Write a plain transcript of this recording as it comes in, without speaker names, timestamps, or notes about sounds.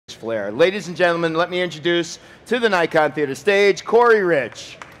flair. Ladies and gentlemen, let me introduce to the Nikon Theater stage, Corey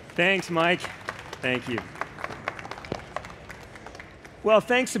Rich. Thanks, Mike. Thank you. Well,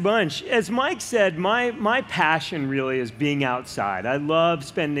 thanks a bunch. As Mike said, my passion really is being outside. I love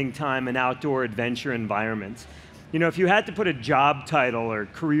spending time in outdoor adventure environments. You know, if you had to put a job title or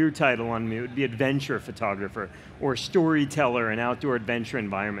career title on me, it would be adventure photographer or storyteller in outdoor adventure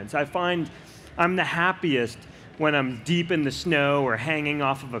environments. I find I'm the happiest when I'm deep in the snow or hanging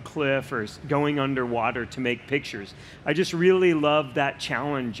off of a cliff or going underwater to make pictures. I just really love that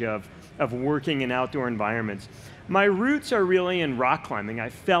challenge of working in outdoor environments. My roots are really in rock climbing. I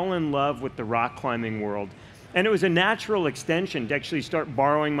fell in love with the rock climbing world. And it was a natural extension to actually start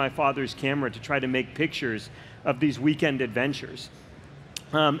borrowing my father's camera to try to make pictures of these weekend adventures.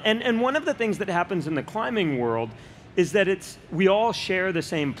 And one of the things that happens in the climbing world is that we all share the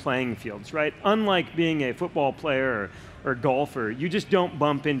same playing fields, right? Unlike being a football player or golfer, you just don't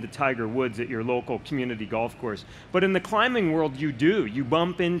bump into Tiger Woods at your local community golf course. But in the climbing world, you do. You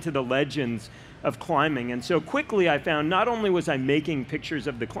bump into the legends of climbing. And so quickly I found not only was I making pictures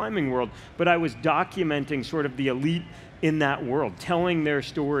of the climbing world, but I was documenting sort of the elite in that world, telling their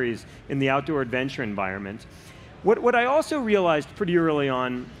stories in the outdoor adventure environment. What I also realized pretty early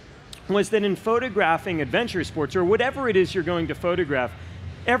on was that in photographing adventure sports, or whatever it is you're going to photograph,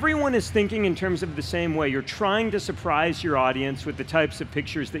 everyone is thinking in terms of the same way. You're trying to surprise your audience with the types of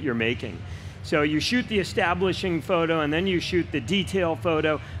pictures that you're making. So you shoot the establishing photo, and then you shoot the detail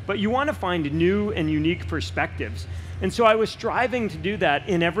photo, but you want to find new and unique perspectives. And so I was striving to do that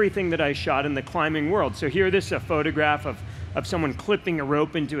in everything that I shot in the climbing world. So here, this is a photograph of someone clipping a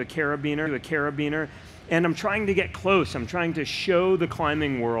rope into a carabiner, and I'm trying to get close. I'm trying to show the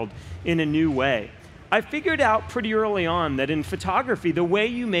climbing world in a new way. I figured out pretty early on that in photography, the way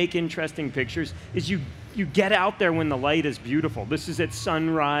you make interesting pictures is you get out there when the light is beautiful. This is at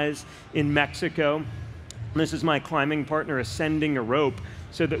sunrise in Mexico. This is my climbing partner ascending a rope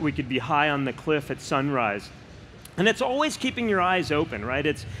so that we could be high on the cliff at sunrise. And it's always keeping your eyes open,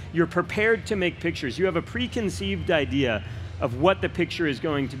 right? You're prepared to make pictures. You have a preconceived idea of what the picture is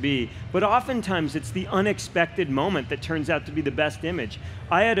going to be, but oftentimes it's the unexpected moment that turns out to be the best image.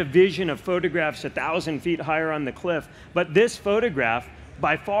 I had a vision of photographs 1,000 feet higher on the cliff, but this photograph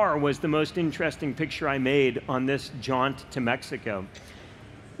by far was the most interesting picture I made on this jaunt to Mexico.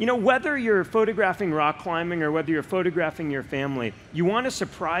 You know, whether you're photographing rock climbing or whether you're photographing your family, you want to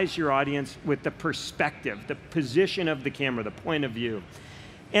surprise your audience with the perspective, the position of the camera, the point of view.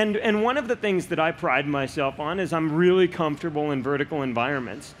 And one of the things that I pride myself on is I'm really comfortable in vertical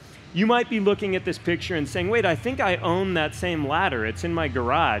environments. You might be looking at this picture and saying, wait, I think I own that same ladder. It's in my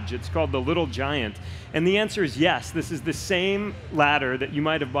garage. It's called the Little Giant. And the answer is yes. This is the same ladder that you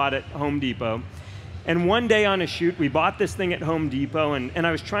might have bought at Home Depot. And one day on a shoot, we bought this thing at Home Depot, and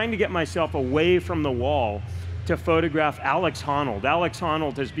I was trying to get myself away from the wall to photograph Alex Honnold. Alex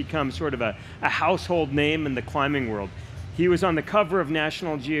Honnold has become sort of a household name in the climbing world. He was on the cover of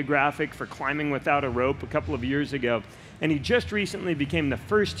National Geographic for Climbing Without a Rope a couple of years ago, and he just recently became the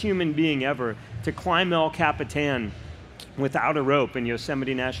first human being ever to climb El Capitan without a rope in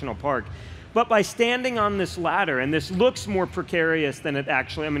Yosemite National Park. But by standing on this ladder, and this looks more precarious than it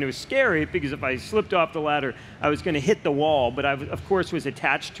actually, I mean, it was scary because if I slipped off the ladder, I was going to hit the wall, but I, of course, was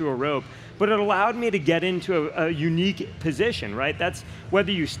attached to a rope. But it allowed me to get into a unique position, right? That's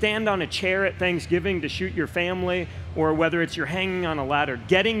whether you stand on a chair at Thanksgiving to shoot your family, or whether it's you're hanging on a ladder,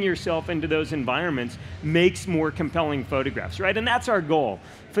 getting yourself into those environments makes more compelling photographs, right? And that's our goal.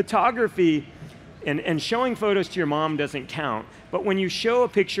 Photography and showing photos to your mom doesn't count, but when you show a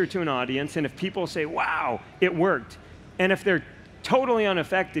picture to an audience, and if people say, wow, it worked, and if they're totally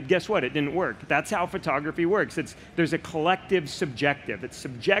unaffected, guess what? It didn't work. That's how photography works. There's a collective subjective. It's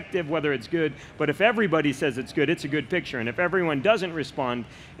subjective whether it's good, but if everybody says it's good, it's a good picture, and if everyone doesn't respond,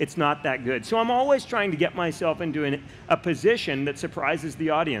 it's not that good. So I'm always trying to get myself into a position that surprises the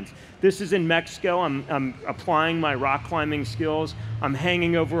audience. This is in Mexico. I'm applying my rock climbing skills. I'm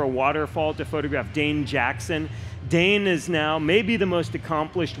hanging over a waterfall to photograph Dane Jackson. Dane is now maybe the most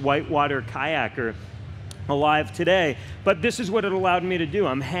accomplished whitewater kayaker alive today, but this is what it allowed me to do.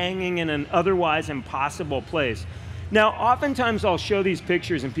 I'm hanging in an otherwise impossible place. Now, oftentimes I'll show these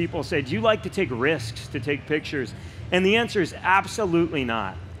pictures and people say, do you like to take risks to take pictures? And the answer is absolutely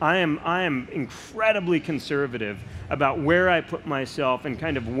not. I am incredibly conservative about where I put myself and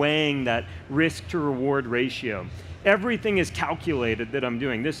kind of weighing that risk to reward ratio. Everything is calculated that I'm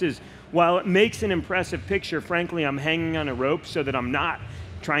doing. This is, while it makes an impressive picture, frankly, I'm hanging on a rope so that I'm not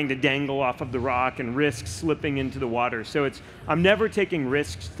trying to dangle off of the rock and risk slipping into the water. So I'm never taking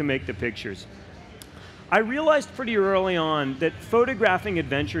risks to make the pictures. I realized pretty early on that photographing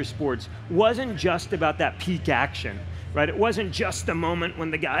adventure sports wasn't just about that peak action, right? It wasn't just the moment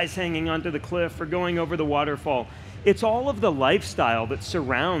when the guy's hanging onto the cliff or going over the waterfall. It's all of the lifestyle that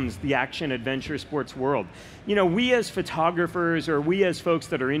surrounds the action adventure sports world. You know, we as photographers, or we as folks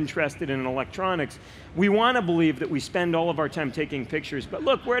that are interested in electronics, we want to believe that we spend all of our time taking pictures, but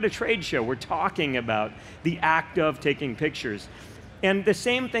look, we're at a trade show. We're talking about the act of taking pictures. And the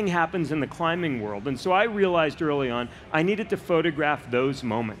same thing happens in the climbing world. And so I realized early on, I needed to photograph those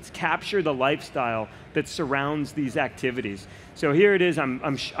moments, capture the lifestyle that surrounds these activities. So here it is,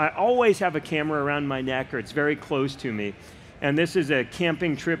 I always have a camera around my neck, or it's very close to me. And this is a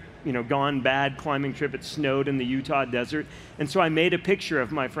camping trip, you know, gone bad climbing trip. It snowed in the Utah desert. And so I made a picture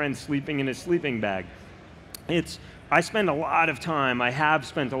of my friend sleeping in his sleeping bag. I spend a lot of time, I have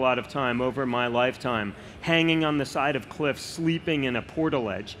spent a lot of time over my lifetime hanging on the side of cliffs, sleeping in a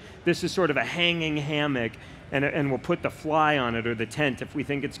portaledge. This is sort of a hanging hammock, and we'll put the fly on it or the tent if we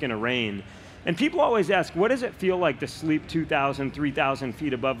think it's going to rain. And people always ask, what does it feel like to sleep 2,000, 3,000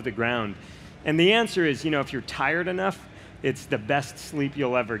 feet above the ground? And the answer is, you know, if you're tired enough, it's the best sleep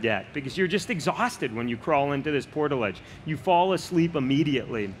you'll ever get, because you're just exhausted when you crawl into this portaledge. You fall asleep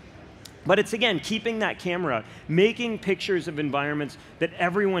immediately. But it's, again, keeping that camera, making pictures of environments that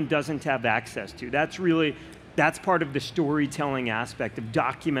everyone doesn't have access to. That's part of the storytelling aspect of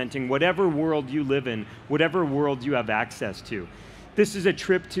documenting whatever world you live in, whatever world you have access to. This is a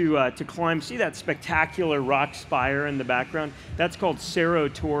trip to climb. See that spectacular rock spire in the background? That's called Cerro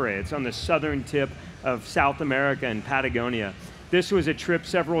Torre. It's on the southern tip of South America in Patagonia. This was a trip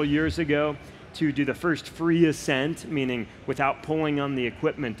several years ago to do the first free ascent, meaning without pulling on the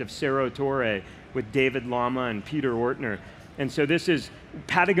equipment, of Cerro Torre with David Lama and Peter Ortner. And so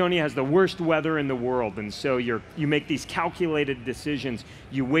Patagonia has the worst weather in the world, and so you make these calculated decisions.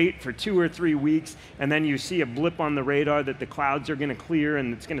 You wait for 2 or 3 weeks, and then you see a blip on the radar that the clouds are going to clear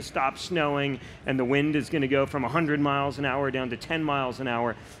and it's going to stop snowing, and the wind is going to go from 100 miles an hour down to 10 miles an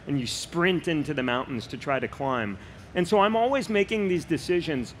hour, and you sprint into the mountains to try to climb. And so I'm always making these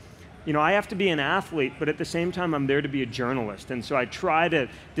decisions. You know, I have to be an athlete, but at the same time, I'm there to be a journalist. And so I try to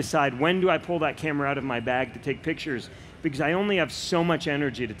decide, when do I pull that camera out of my bag to take pictures? Because I only have so much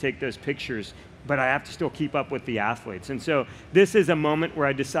energy to take those pictures, but I have to still keep up with the athletes. And so this is a moment where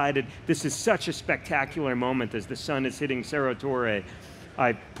I decided this is such a spectacular moment as the sun is hitting Cerro Torre.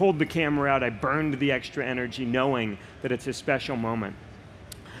 I pulled the camera out, I burned the extra energy knowing that it's a special moment.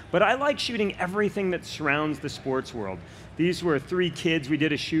 But I like shooting everything that surrounds the sports world. These were 3 kids. We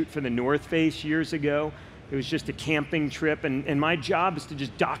did a shoot for the North Face years ago. It was just a camping trip, and my job is to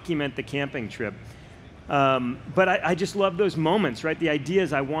just document the camping trip. But I just love those moments, right? The idea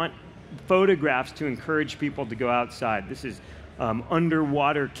is I want photographs to encourage people to go outside. This is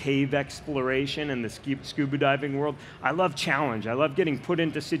underwater cave exploration in the scuba diving world. I love challenge. I love getting put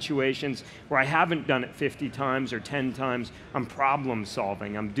into situations where I haven't done it 50 times or 10 times. I'm problem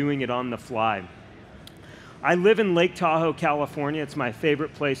solving. I'm doing it on the fly. I live in Lake Tahoe, California. It's my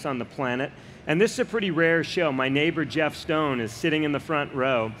favorite place on the planet. And this is a pretty rare show. My neighbor, Jeff Stone, is sitting in the front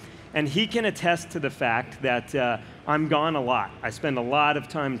row. And he can attest to the fact that I'm gone a lot. I spend a lot of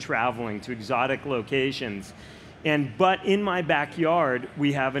time traveling to exotic locations. But in my backyard,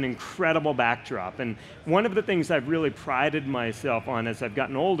 we have an incredible backdrop. And one of the things I've really prided myself on as I've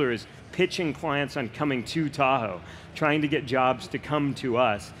gotten older is pitching clients on coming to Tahoe, trying to get jobs to come to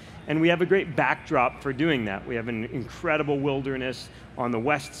us. And we have a great backdrop for doing that. We have an incredible wilderness on the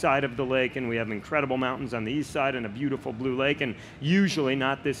west side of the lake, and we have incredible mountains on the east side and a beautiful blue lake. And usually,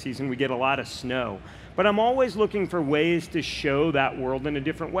 not this season, we get a lot of snow. But I'm always looking for ways to show that world in a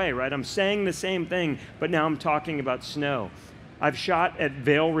different way, right? I'm saying the same thing, but now I'm talking about snow. I've shot at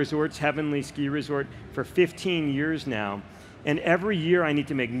Vail Resort's Heavenly Ski Resort for 15 years now. And every year I need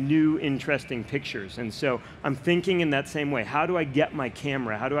to make new, interesting pictures. And so I'm thinking in that same way. How do I get my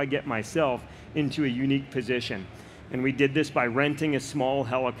camera? How do I get myself into a unique position? And we did this by renting a small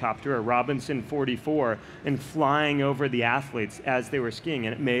helicopter, a Robinson 44, and flying over the athletes as they were skiing.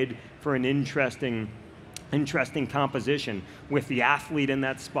 And it made for an interesting composition with the athlete in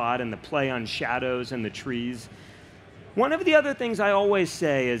that spot and the play on shadows and the trees. One of the other things I always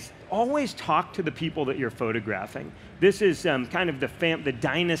say is always talk to the people that you're photographing. This is kind of the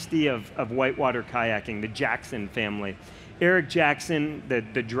dynasty of whitewater kayaking, the Jackson family. Eric Jackson, the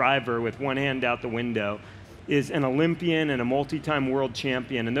driver with one hand out the window, is an Olympian and a multi-time world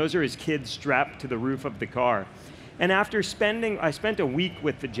champion, and those are his kids strapped to the roof of the car. And I spent a week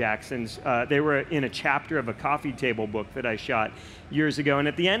with the Jacksons. They were in a chapter of a coffee table book that I shot years ago, and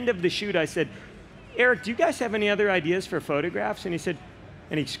at the end of the shoot I said, Eric, do you guys have any other ideas for photographs? And he said,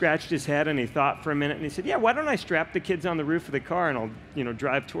 And he scratched his head and he thought for a minute and he said, yeah, why don't I strap the kids on the roof of the car and I'll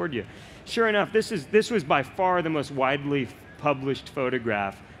drive toward you. Sure enough, this was by far the most widely published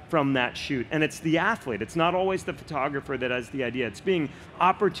photograph from that shoot. And it's the athlete. It's not always the photographer that has the idea. It's being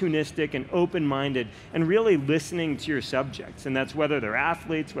opportunistic and open-minded and really listening to your subjects. And that's whether they're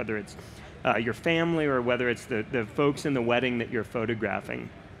athletes, whether it's your family, or whether it's the folks in the wedding that you're photographing.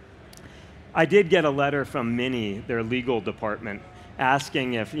 I did get a letter from Mini, their legal department,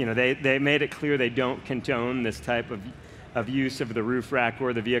 asking if, they made it clear they don't condone this type of use of the roof rack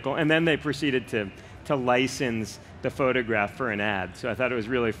or the vehicle, and then they proceeded to license the photograph for an ad. So I thought it was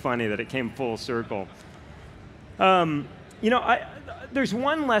really funny that it came full circle. There's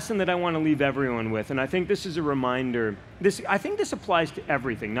one lesson that I want to leave everyone with, and I think this is a reminder. I think this applies to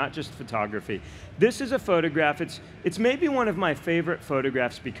everything, not just photography. This is a photograph. It's maybe one of my favorite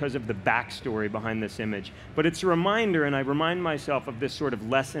photographs because of the backstory behind this image. But it's a reminder, and I remind myself of this sort of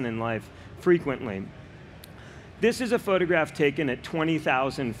lesson in life frequently. This is a photograph taken at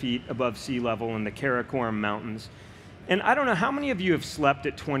 20,000 feet above sea level in the Karakoram Mountains. And I don't know how many of you have slept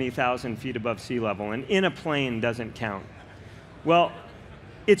at 20,000 feet above sea level, and in a plane doesn't count. Well,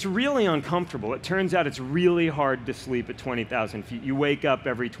 it's really uncomfortable. It turns out it's really hard to sleep at 20,000 feet. You wake up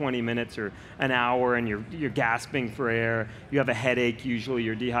every 20 minutes or an hour and you're gasping for air. You have a headache usually,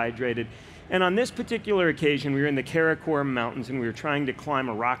 you're dehydrated. And on this particular occasion, we were in the Karakoram Mountains and we were trying to climb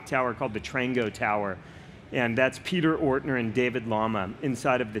a rock tower called the Trango Tower. And that's Peter Ortner and David Lama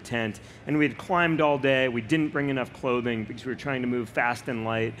inside of the tent. And we had climbed all day. We didn't bring enough clothing because we were trying to move fast and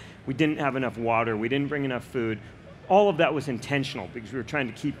light. We didn't have enough water. We didn't bring enough food. All of that was intentional because we were trying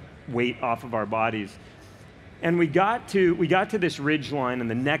to keep weight off of our bodies. And we got to this ridge line, and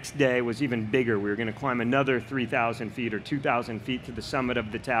the next day was even bigger. We were going to climb another 3,000 feet or 2,000 feet to the summit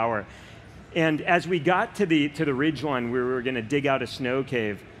of the tower. And as we got to the ridge line, we were going to dig out a snow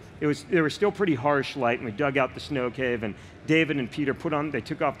cave. There was still pretty harsh light, and we dug out the snow cave, and David and Peter they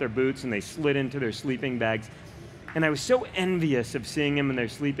took off their boots and they slid into their sleeping bags. And I was so envious of seeing them in their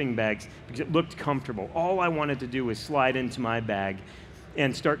sleeping bags because it looked comfortable. All I wanted to do was slide into my bag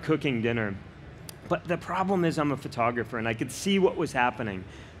and start cooking dinner. But the problem is I'm a photographer, and I could see what was happening.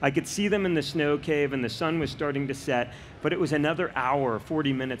 I could see them in the snow cave, and the sun was starting to set, but it was another hour,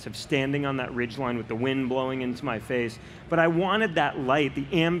 40 minutes of standing on that ridgeline with the wind blowing into my face. But I wanted that light, the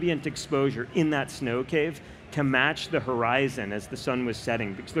ambient exposure in that snow cave, to match the horizon as the sun was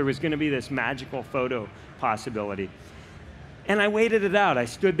setting, because there was going to be this magical photo possibility. And I waited it out. I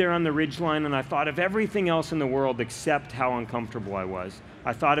stood there on the ridgeline, and I thought of everything else in the world except how uncomfortable I was.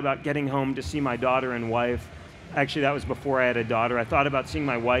 I thought about getting home to see my daughter and wife. Actually, that was before I had a daughter. I thought about seeing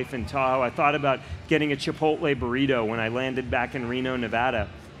my wife in Tahoe. I thought about getting a Chipotle burrito when I landed back in Reno, Nevada.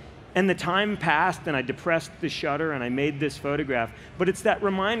 And the time passed, and I depressed the shutter, and I made this photograph. But it's that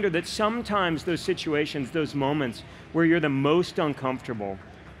reminder that sometimes those situations, those moments where you're the most uncomfortable,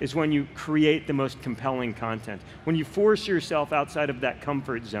 is when you create the most compelling content. When you force yourself outside of that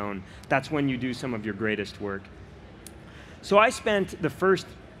comfort zone, that's when you do some of your greatest work. So I spent the first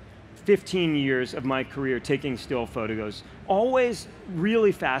 15 years of my career taking still photos, always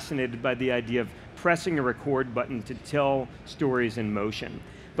really fascinated by the idea of pressing a record button to tell stories in motion.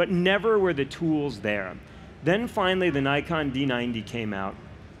 But never were the tools there. Then finally the Nikon D90 came out,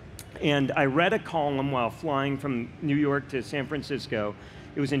 and I read a column while flying from New York to San Francisco.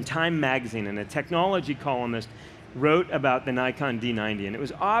 It was in Time magazine, and a technology columnist wrote about the Nikon D90, and it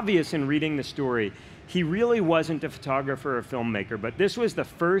was obvious in reading the story he really wasn't a photographer or filmmaker, but this was the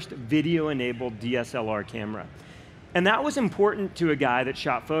first video-enabled DSLR camera. And that was important to a guy that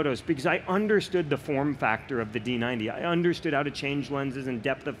shot photos because I understood the form factor of the D90. I understood how to change lenses and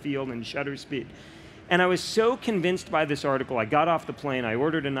depth of field and shutter speed. And I was so convinced by this article, I got off the plane, I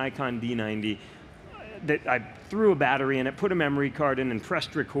ordered a Nikon D90, that I threw a battery in it, put a memory card in, and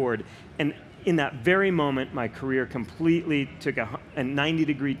pressed record. And in that very moment, my career completely took a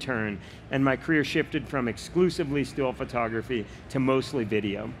 90-degree turn, and my career shifted from exclusively still photography to mostly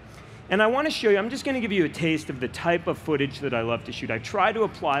video. And I want to show you, I'm just going to give you a taste of the type of footage that I love to shoot. I try to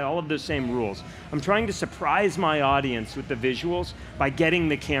apply all of those same rules. I'm trying to surprise my audience with the visuals by getting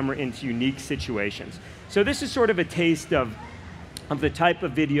the camera into unique situations. So this is sort of a taste of the type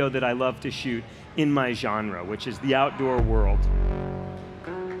of video that I love to shoot in my genre, which is the outdoor world.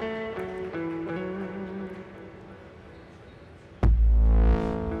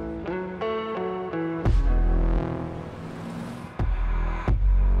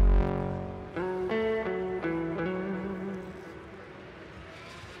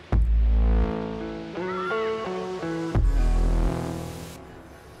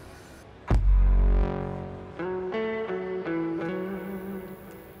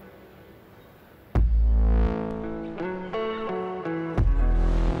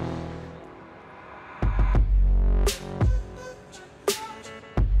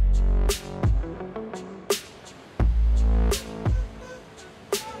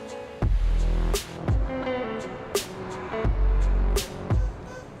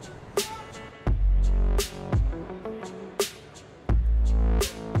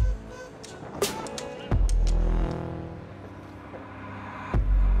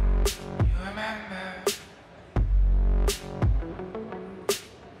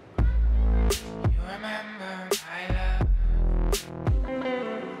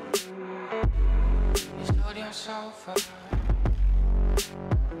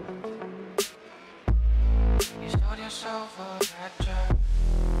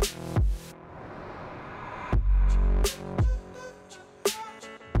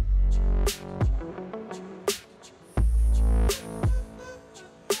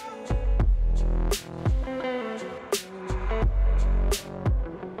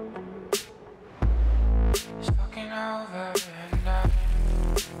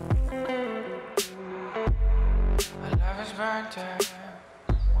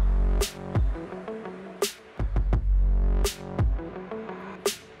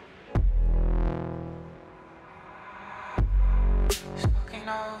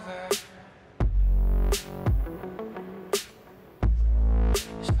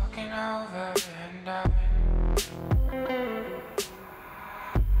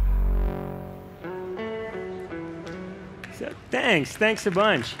 So, thanks a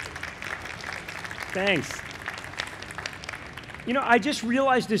bunch. Thanks. You know, I just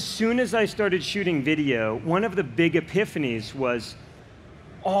realized as soon as I started shooting video, one of the big epiphanies was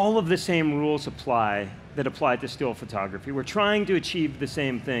all of the same rules apply that apply to still photography. We're trying to achieve the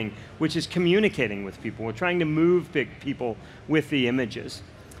same thing, which is communicating with people. We're trying to move people with the images.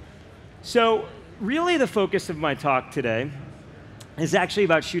 So really the focus of my talk today is actually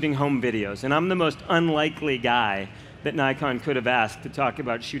about shooting home videos, and I'm the most unlikely guy that Nikon could have asked to talk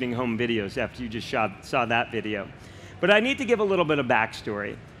about shooting home videos after you just saw that video. But I need to give a little bit of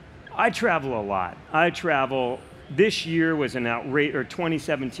backstory. I travel a lot. This year was an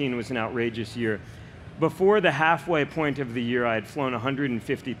 2017 was an outrageous year. Before the halfway point of the year, I had flown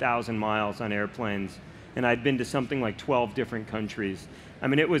 150,000 miles on airplanes, and I'd been to something like 12 different countries. I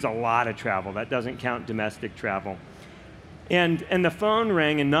mean, it was a lot of travel. That doesn't count domestic travel. And the phone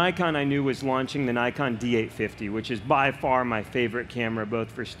rang, and Nikon, I knew, was launching the Nikon D850, which is by far my favorite camera, both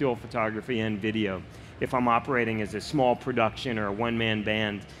for still photography and video, if I'm operating as a small production or a one-man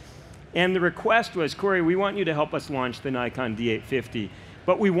band. And the request was, Corey, we want you to help us launch the Nikon D850,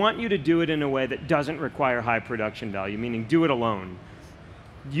 but we want you to do it in a way that doesn't require high production value, meaning do it alone.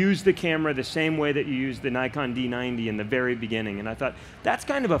 Use the camera the same way that you used the Nikon D90 in the very beginning. And I thought, that's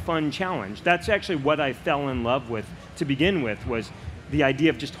kind of a fun challenge. That's actually what I fell in love with to begin with, was the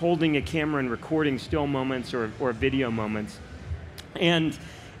idea of just holding a camera and recording still moments or video moments. And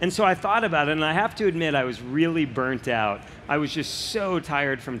so I thought about it, and I have to admit I was really burnt out. I was just so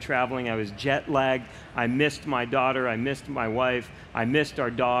tired from traveling. I was jet lagged. I missed my daughter. I missed my wife. I missed our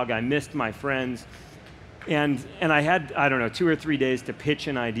dog. I missed my friends. And I had, I don't know, 2 or 3 days to pitch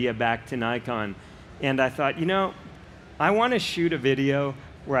an idea back to Nikon. And I thought, you know, I want to shoot a video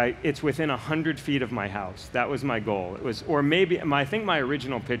where it's within 100 feet of my house. That was my goal. It was, or maybe, I think my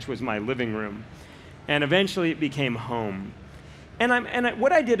original pitch was my living room. And eventually it became home. And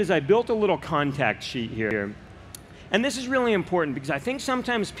what I did is I built a little contact sheet here. And this is really important because I think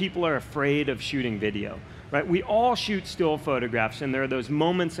sometimes people are afraid of shooting video, right? We all shoot still photographs, and there are those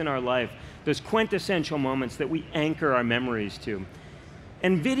moments in our life, those quintessential moments that we anchor our memories to.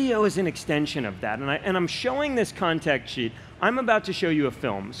 And video is an extension of that. And I'm showing this contact sheet. I'm about to show you a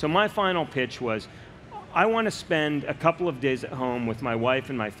film. So my final pitch was, I want to spend a couple of days at home with my wife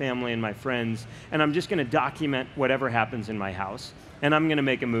and my family and my friends, and I'm just going to document whatever happens in my house. And I'm going to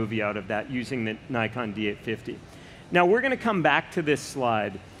make a movie out of that using the Nikon D850. Now we're going to come back to this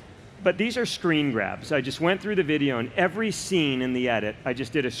slide, but these are screen grabs. I just went through the video, and every scene in the edit, I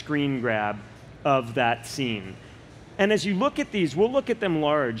just did a screen grab of that scene. And as you look at these, we'll look at them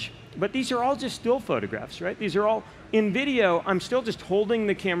large, but these are all just still photographs, right? These are all, in video, I'm still just holding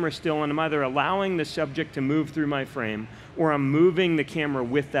the camera still, and I'm either allowing the subject to move through my frame, or I'm moving the camera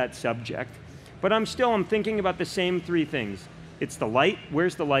with that subject. But I'm thinking about the same 3 things. It's the light,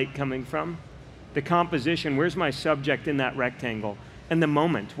 where's the light coming from? The composition, where's my subject in that rectangle? And the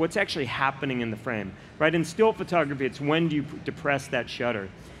moment, what's actually happening in the frame, right? In still photography, it's when do you depress that shutter.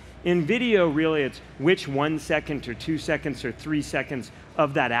 In video, really, it's which 1 second or 2 seconds or 3 seconds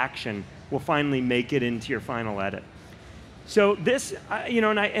of that action will finally make it into your final edit. So this, you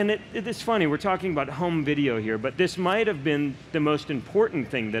know, it's funny, we're talking about home video here, but this might have been the most important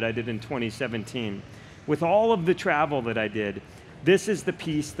thing that I did in 2017. With all of the travel that I did, this is the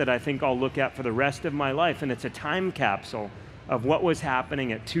piece that I think I'll look at for the rest of my life, and it's a time capsule of what was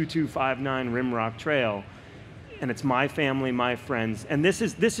happening at 2259 Rimrock Trail. And it's my family, my friends, and this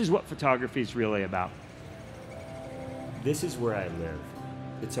is what photography is really about. This is where I live.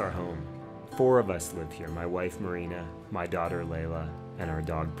 It's our home. 4 of us live here, my wife Marina, my daughter Layla, and our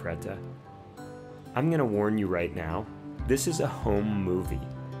dog Preta. I'm gonna warn you right now, this is a home movie.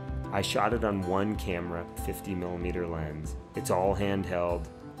 I shot it on one camera, 50mm lens. It's all handheld,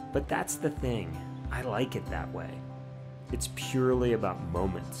 but that's the thing. I like it that way. It's purely about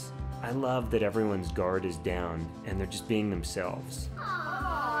moments. I love that everyone's guard is down and they're just being themselves.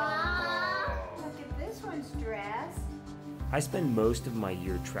 Aww. Look at this one's dressed. I spend most of my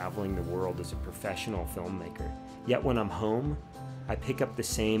year traveling the world as a professional filmmaker. Yet when I'm home, I pick up the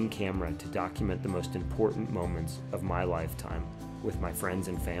same camera to document the most important moments of my lifetime with my friends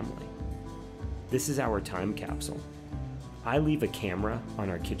and family. This is our time capsule. I leave a camera on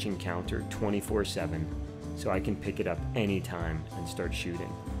our kitchen counter 24/7 so I can pick it up anytime and start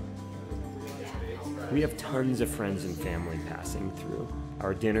shooting. We have tons of friends and family passing through.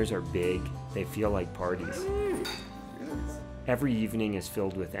 Our dinners are big, they feel like parties. Every evening is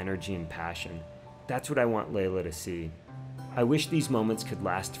filled with energy and passion. That's what I want Layla to see. I wish these moments could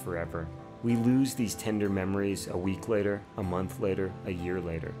last forever. We lose these tender memories a week later, a month later, a year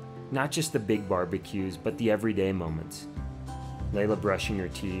later. Not just the big barbecues, but the everyday moments. Layla brushing her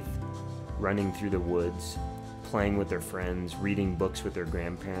teeth, running through the woods, playing with her friends, reading books with her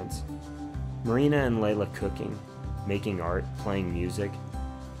grandparents. Marina and Layla cooking, making art, playing music.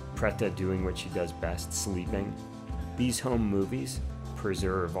 Preta doing what she does best, sleeping. These home movies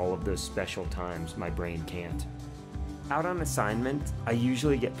preserve all of those special times my brain can't. Out on assignment, I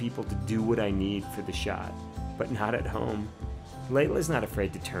usually get people to do what I need for the shot, but not at home. Layla's not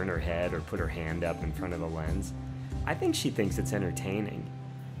afraid to turn her head or put her hand up in front of the lens. I think she thinks it's entertaining.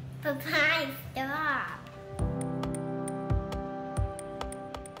 Papa, stop.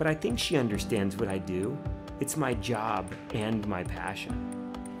 But I think she understands what I do. It's my job and my passion.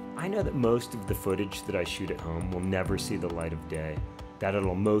 I know that most of the footage that I shoot at home will never see the light of day, that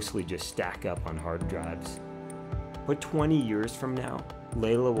it'll mostly just stack up on hard drives. But 20 years from now,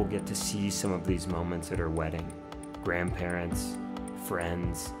 Layla will get to see some of these moments at her wedding. Grandparents,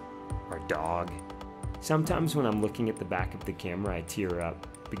 friends, our dog. Sometimes when I'm looking at the back of the camera, I tear up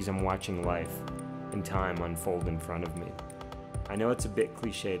because I'm watching life and time unfold in front of me. I know it's a bit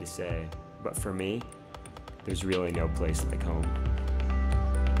cliche to say, but for me, there's really no place like home.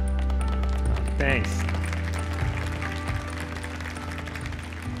 Thanks.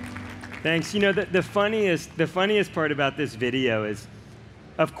 Thanks. You know, the funniest part about this video is,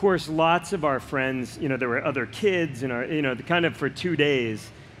 of course, lots of our friends, you know, there were other kids and kind of for 2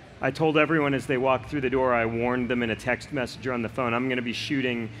 days, I told everyone as they walked through the door, I warned them in a text message or on the phone, I'm going to be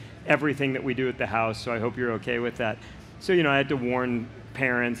shooting everything that we do at the house, so I hope you're okay with that. So, you know, I had to warn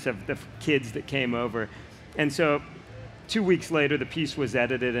parents of the kids that came over. And so 2 weeks later, the piece was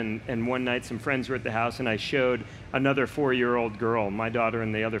edited, and one night some friends were at the house, and I showed another 4-year-old girl, my daughter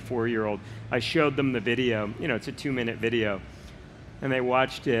and the other 4-year-old, I showed them the video. You know, it's a 2-minute video. And they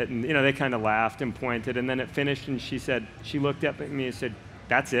watched it, and you know, they kind of laughed and pointed, and then it finished, and she looked up at me and said,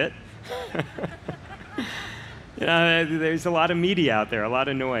 "That's it?" You know, there's a lot of media out there, a lot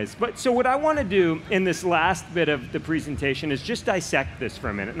of noise. But so what I want to do in this last bit of the presentation is just dissect this for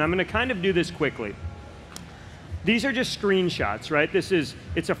a minute, and I'm going to kind of do this quickly. These are just screenshots, right? It's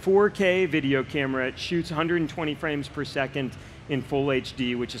a 4K video camera. It shoots 120 frames per second in full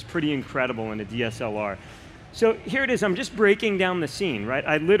HD, which is pretty incredible in a DSLR. So here it is. I'm just breaking down the scene, right?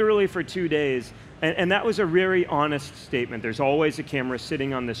 I literally, for 2 days, and that was a very honest statement. There's always a camera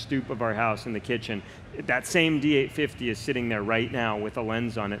sitting on the stoop of our house in the kitchen. That same D850 is sitting there right now with a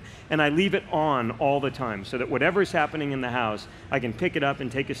lens on it. And I leave it on all the time so that whatever's happening in the house, I can pick it up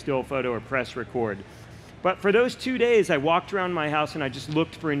and take a still photo or press record. But for those 2 days, I walked around my house and I just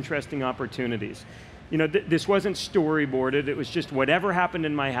looked for interesting opportunities. You know, this wasn't storyboarded. It was just whatever happened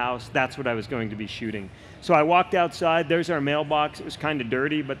in my house, that's what I was going to be shooting. So I walked outside. There's our mailbox. It was kind of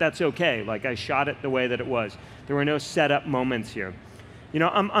dirty, but that's okay. Like, I shot it the way that it was. There were no setup moments here. You know,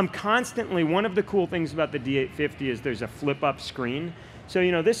 I'm constantly, one of the cool things about the D850 is there's a flip-up screen. So,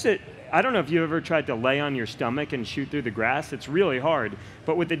 you know, I don't know if you ever tried to lay on your stomach and shoot through the grass. It's really hard.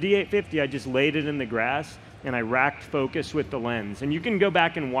 But with the D850, I just laid it in the grass, and I racked focus with the lens. And you can go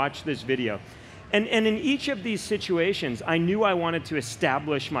back and watch this video. And in each of these situations, I knew I wanted to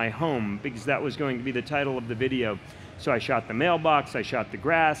establish my home because that was going to be the title of the video. So I shot the mailbox, I shot the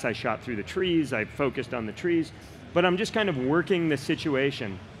grass, I shot through the trees, I focused on the trees. But I'm just kind of working the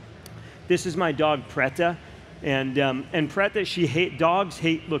situation. This is my dog, Preta. And Preta, dogs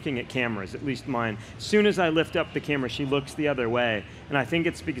hate looking at cameras, at least mine. As soon as I lift up the camera, she looks the other way. And I think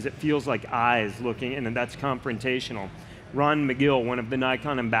it's because it feels like eyes looking, and that's confrontational. Ron McGill, one of the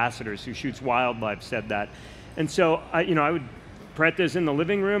Nikon ambassadors who shoots wildlife, said that. And so, Preta's in the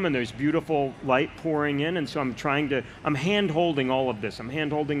living room and there's beautiful light pouring in, and so I'm hand-holding all of this. I'm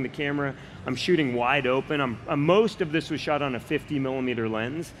hand-holding the camera, I'm shooting wide open. Most of this was shot on a 50mm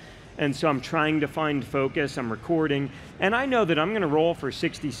lens, and so I'm trying to find focus, I'm recording, and I know that I'm gonna roll for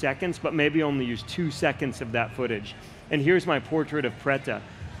 60 seconds, but maybe only use 2 seconds of that footage. And here's my portrait of Preta.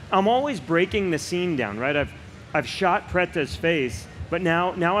 I'm always breaking the scene down, right? I've shot Preta's face, but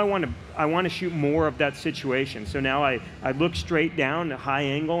now I want to shoot more of that situation. So now I look straight down, a high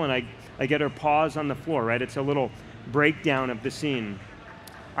angle, and I get her paws on the floor, right? It's a little breakdown of the scene.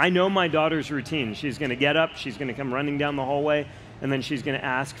 I know my daughter's routine. She's going to get up, she's going to come running down the hallway, and then she's going to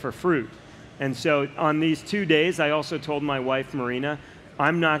ask for fruit. And so on these 2 days, I also told my wife, Marina,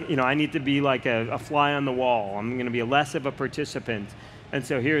 I need to be like a fly on the wall. I'm going to be less of a participant. And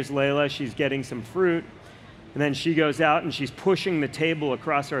so here's Layla, she's getting some fruit. And then she goes out and she's pushing the table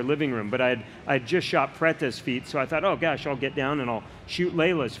across our living room. But I'd just shot Preta's feet, so I thought, oh gosh, I'll get down and I'll shoot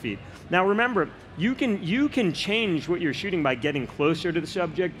Layla's feet. Now remember, you can change what you're shooting by getting closer to the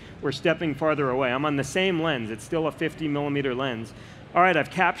subject or stepping farther away. I'm on the same lens. It's still a 50mm lens. All right,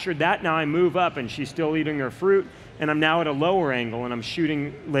 I've captured that, now I move up and she's still eating her fruit, and I'm now at a lower angle and I'm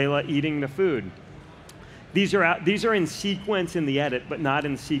shooting Layla eating the food. These are in sequence in the edit, but not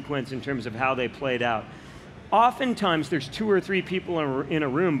in sequence in terms of how they played out. Oftentimes there's 2 or 3 people in a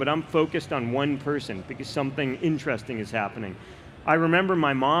room, but I'm focused on one person because something interesting is happening. I remember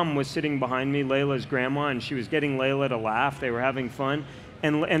my mom was sitting behind me, Layla's grandma, and she was getting Layla to laugh. They were having fun,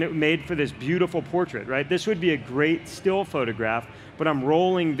 and it made for this beautiful portrait, right? This would be a great still photograph, but I'm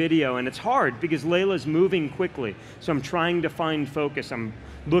rolling video, and it's hard because Layla's moving quickly. So I'm trying to find focus. I'm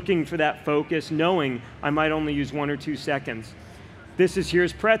looking for that focus, knowing I might only use 1 or 2 seconds.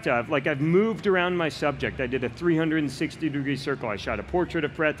 Here's Preta. I've moved around my subject. I did a 360-degree circle. I shot a portrait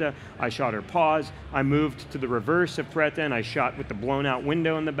of Preta, I shot her paws, I moved to the reverse of Preta, and I shot with the blown out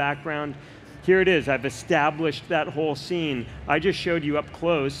window in the background. Here it is, I've established that whole scene. I just showed you up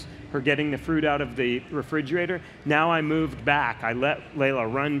close her getting the fruit out of the refrigerator. Now I moved back. I let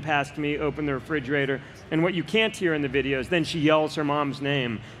Layla run past me, open the refrigerator, and what you can't hear in the video is then she yells her mom's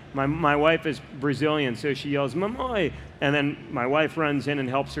name. My wife is Brazilian, so she yells, "Mamãe," and then my wife runs in and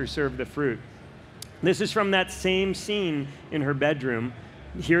helps her serve the fruit. This is from that same scene in her bedroom.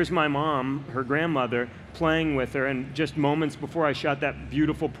 Here's my mom, her grandmother, playing with her, and just moments before I shot that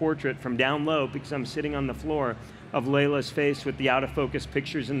beautiful portrait from down low, because I'm sitting on the floor, of Layla's face with the out-of-focus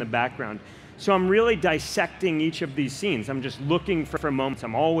pictures in the background. So I'm really dissecting each of these scenes. I'm just looking for moments.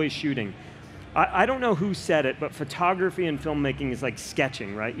 I'm always shooting. I don't know who said it, but photography and filmmaking is like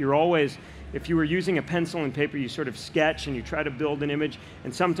sketching, right? You're always, if you were using a pencil and paper, you sort of sketch and you try to build an image,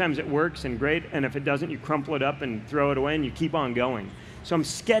 and sometimes it works and great, and if it doesn't, you crumple it up and throw it away and you keep on going. So I'm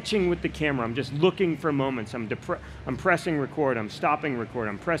sketching with the camera. I'm just looking for moments. I'm pressing record, I'm stopping record,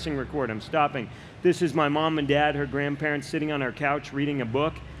 I'm pressing record, I'm stopping. This is my mom and dad, her grandparents, sitting on our couch reading a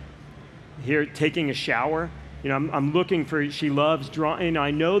book. Here, taking a shower. You know, I'm looking for, she loves drawing, you know,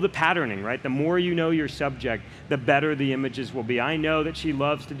 I know the patterning, right? The more you know your subject, the better the images will be. I know that she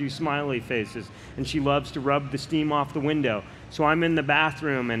loves to do smiley faces, and she loves to rub the steam off the window. So I'm in the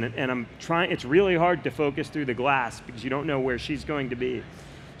bathroom, and I'm trying, it's really hard to focus through the glass because you don't know where she's going to be.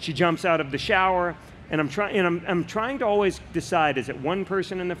 She jumps out of the shower, and I'm trying to always decide, is it one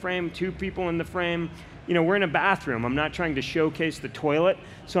person in the frame, 2 people in the frame? You know, we're in a bathroom. I'm not trying to showcase the toilet,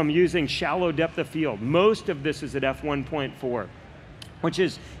 so I'm using shallow depth of field. Most of this is at f1.4, which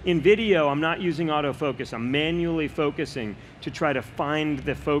is, in video, I'm not using autofocus. I'm manually focusing to try to find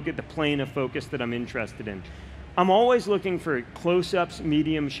the focus, the plane of focus that I'm interested in. I'm always looking for close-ups,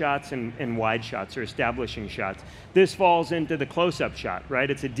 medium shots, and wide shots, or establishing shots. This falls into the close-up shot, right?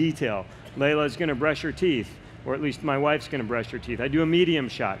 It's a detail. Layla's gonna brush her teeth, or at least my wife's gonna brush her teeth. I do a medium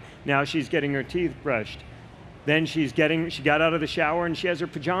shot. Now she's getting her teeth brushed. Then she got out of the shower and she has her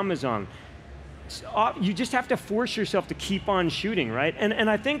pajamas on. You just have to force yourself to keep on shooting, right? And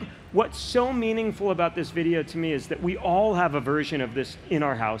I think what's so meaningful about this video to me is that we all have a version of this in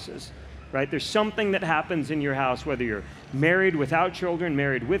our houses, right? There's something that happens in your house, whether you're married without children,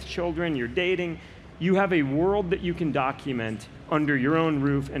 married with children, you're dating, you have a world that you can document under your own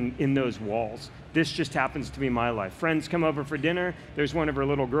roof and in those walls. This just happens to be my life. Friends come over for dinner, there's one of her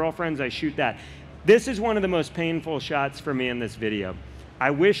little girlfriends, I shoot that. This is one of the most painful shots for me in this video.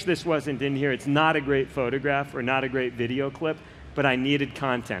 I wish this wasn't in here. It's not a great photograph or not a great video clip, but I needed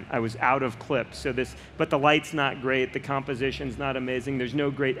content. I was out of clips, but the light's not great, the composition's not amazing, there's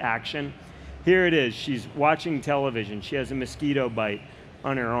no great action. Here it is, she's watching television, she has a mosquito bite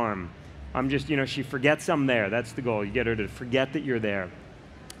on her arm. She forgets I'm there, that's the goal. You get her to forget that you're there.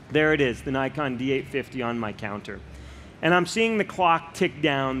 There it is, the Nikon D850 on my counter. And I'm seeing the clock tick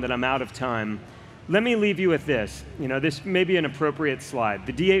down that I'm out of time. Let me leave you with this. This may be an appropriate slide.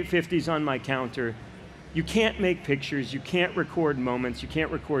 The D850's on my counter. You can't make pictures, you can't record moments, you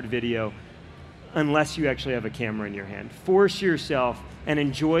can't record video unless you actually have a camera in your hand. Force yourself and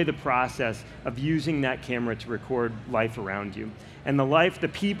enjoy the process of using that camera to record life around you. And the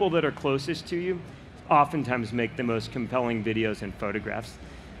people that are closest to you oftentimes make the most compelling videos and photographs.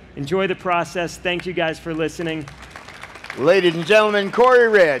 Enjoy the process. Thank you guys for listening. Ladies and gentlemen, Corey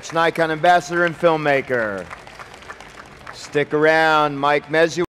Rich, Nikon ambassador and filmmaker. Stick around, Mike Mezu.